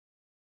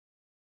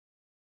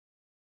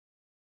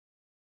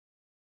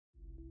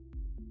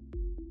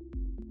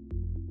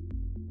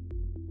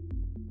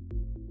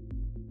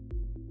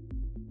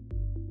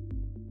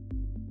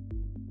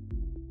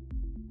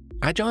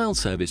Agile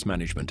Service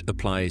Management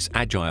applies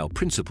Agile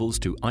principles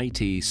to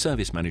IT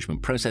service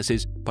management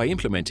processes by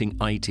implementing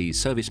IT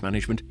service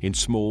management in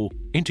small,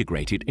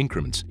 integrated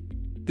increments.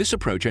 This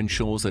approach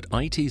ensures that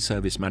IT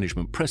service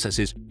management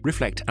processes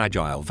reflect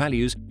Agile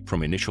values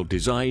from initial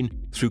design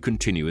through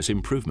continuous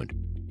improvement.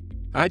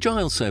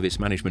 Agile Service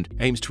Management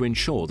aims to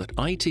ensure that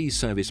IT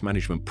service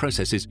management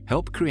processes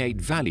help create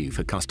value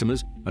for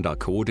customers and are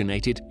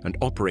coordinated and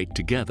operate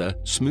together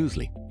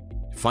smoothly.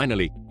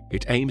 Finally,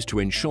 it aims to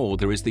ensure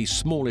there is the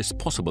smallest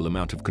possible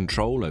amount of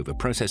control over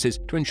processes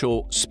to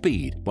ensure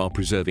speed while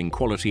preserving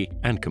quality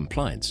and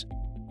compliance.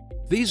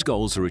 These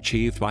goals are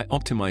achieved by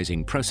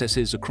optimizing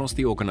processes across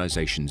the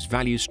organization's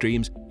value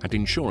streams and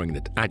ensuring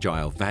that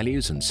Agile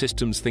values and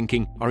systems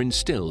thinking are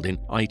instilled in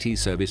IT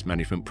service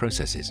management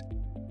processes.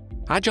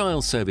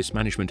 Agile Service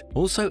Management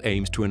also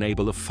aims to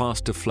enable a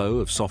faster flow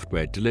of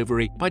software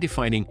delivery by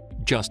defining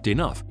just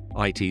enough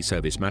IT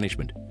service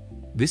management.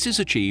 This is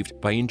achieved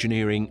by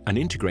engineering an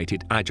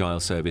integrated Agile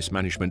Service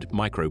Management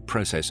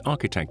Microprocess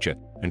Architecture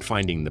and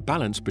finding the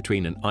balance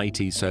between an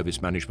IT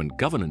service management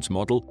governance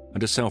model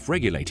and a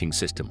self-regulating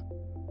system.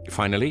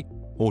 Finally,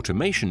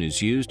 automation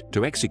is used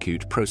to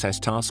execute process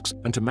tasks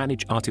and to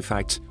manage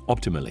artifacts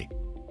optimally.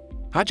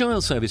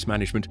 Agile Service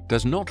Management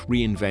does not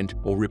reinvent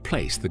or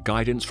replace the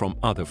guidance from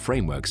other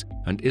frameworks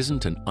and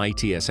isn't an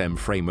ITSM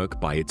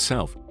framework by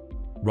itself.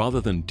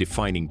 Rather than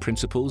defining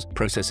principles,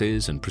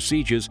 processes, and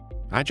procedures,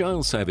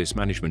 Agile Service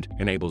Management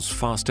enables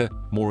faster,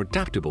 more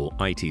adaptable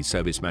IT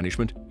service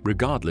management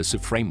regardless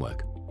of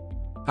framework.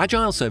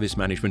 Agile Service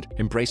Management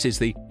embraces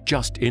the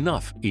just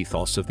enough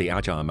ethos of the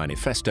Agile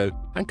Manifesto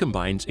and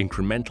combines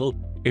incremental,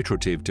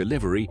 iterative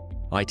delivery,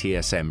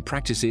 ITSM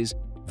practices,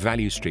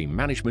 value stream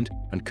management,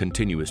 and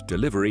continuous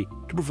delivery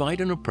to provide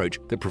an approach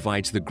that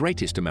provides the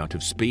greatest amount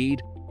of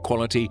speed,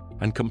 quality,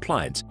 and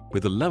compliance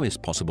with the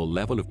lowest possible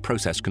level of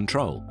process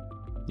control.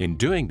 In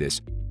doing this,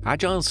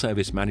 Agile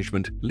Service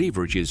Management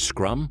leverages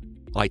Scrum,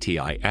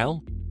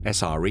 ITIL,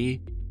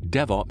 SRE,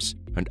 DevOps,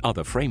 and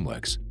other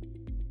frameworks.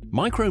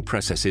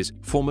 Microprocesses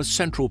form a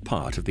central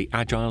part of the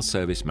Agile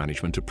Service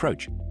Management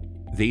approach.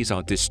 These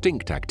are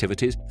distinct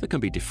activities that can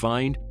be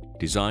defined,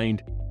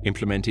 designed,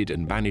 implemented,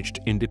 and managed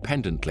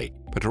independently,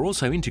 but are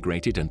also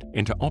integrated and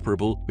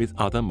interoperable with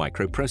other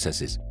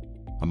microprocesses.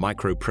 A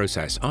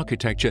microprocess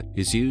architecture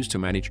is used to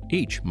manage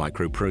each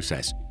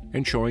microprocess,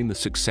 ensuring the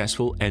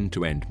successful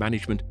end-to-end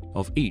management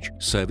of each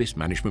service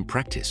management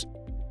practice.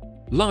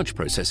 Large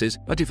processes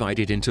are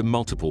divided into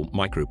multiple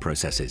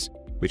microprocesses,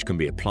 which can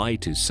be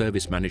applied to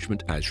service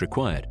management as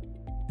required.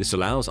 This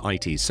allows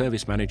IT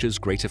service managers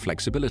greater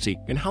flexibility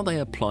in how they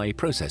apply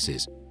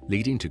processes,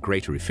 leading to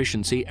greater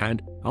efficiency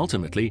and,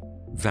 ultimately,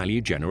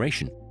 value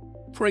generation.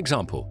 For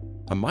example,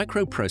 a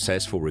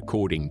microprocess for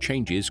recording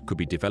changes could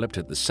be developed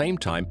at the same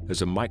time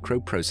as a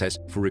microprocess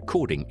for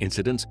recording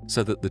incidents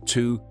so that the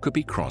two could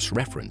be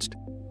cross-referenced.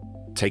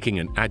 Taking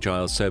an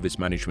Agile Service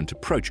Management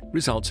approach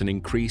results in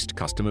increased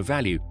customer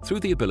value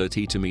through the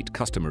ability to meet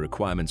customer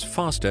requirements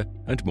faster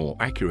and more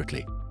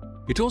accurately.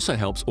 It also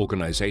helps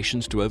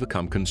organizations to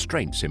overcome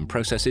constraints in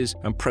processes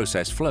and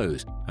process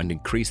flows and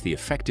increase the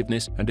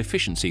effectiveness and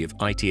efficiency of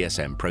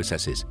ITSM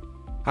processes.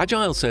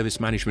 Agile Service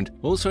Management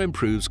also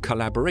improves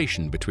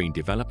collaboration between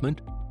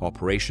development,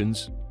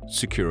 operations,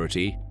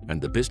 security,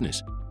 and the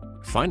business.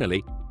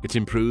 Finally, it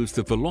improves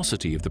the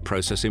velocity of the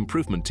process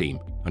improvement team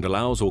and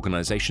allows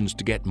organizations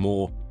to get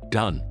more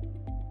done.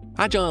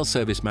 Agile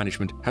Service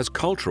Management has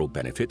cultural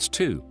benefits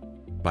too.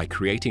 By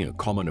creating a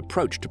common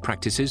approach to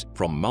practices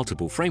from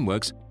multiple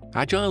frameworks,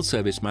 Agile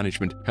Service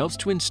Management helps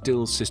to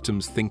instill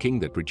systems thinking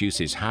that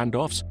reduces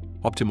handoffs,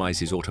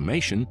 optimizes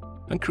automation,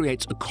 and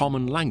creates a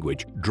common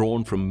language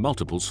drawn from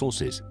multiple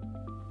sources.